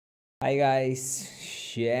Hi guys,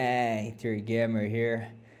 Shinje Gamer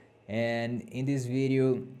here, and in this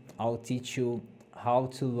video I'll teach you how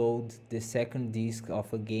to load the second disc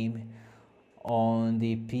of a game on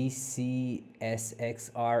the PCSXR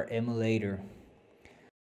emulator.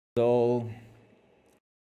 So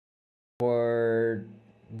for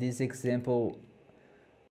this example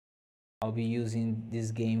I'll be using this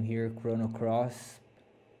game here, Chrono Cross.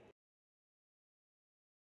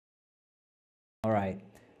 Alright.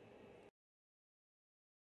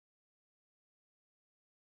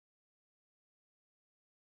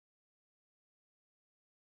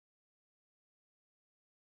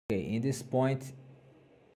 Okay, in this point,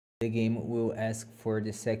 the game will ask for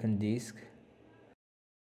the second disc.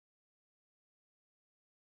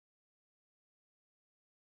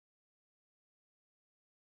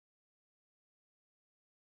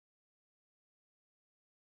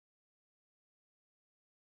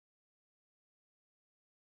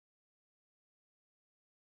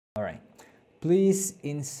 Alright, please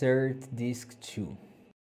insert disc 2.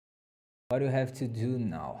 What do you have to do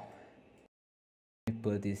now? Let me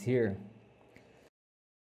put this here.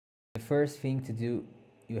 The first thing to do,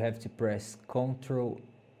 you have to press Ctrl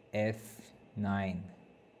F9.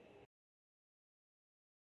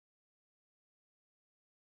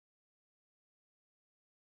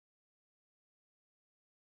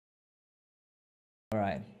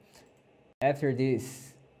 Alright, after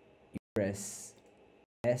this, you press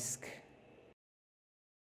ESC.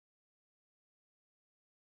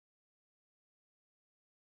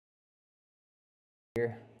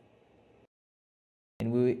 Here.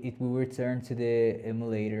 And it will return to the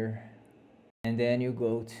emulator. And then you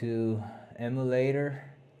go to emulator,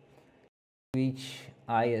 switch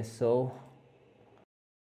ISO,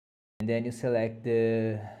 and then you select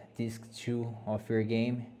the disc 2 of your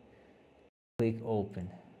game, click open.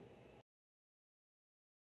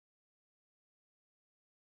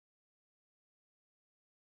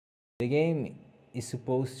 The game is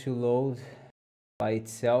supposed to load by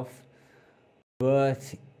itself,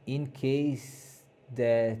 but in case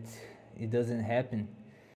that it doesn't happen,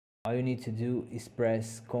 all you need to do is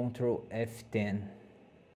press Ctrl F10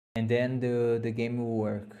 and then the game will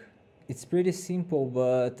work. It's pretty simple,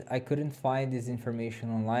 but I couldn't find this information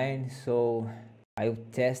online, so I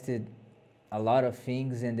tested a lot of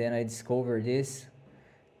things and then I discovered this,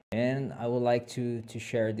 and I would like to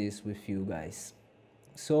share this with you guys.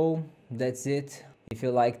 So that's it. If you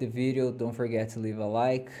like the video, don't forget to leave a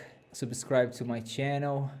like, subscribe to my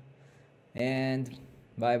channel, and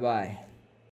bye bye.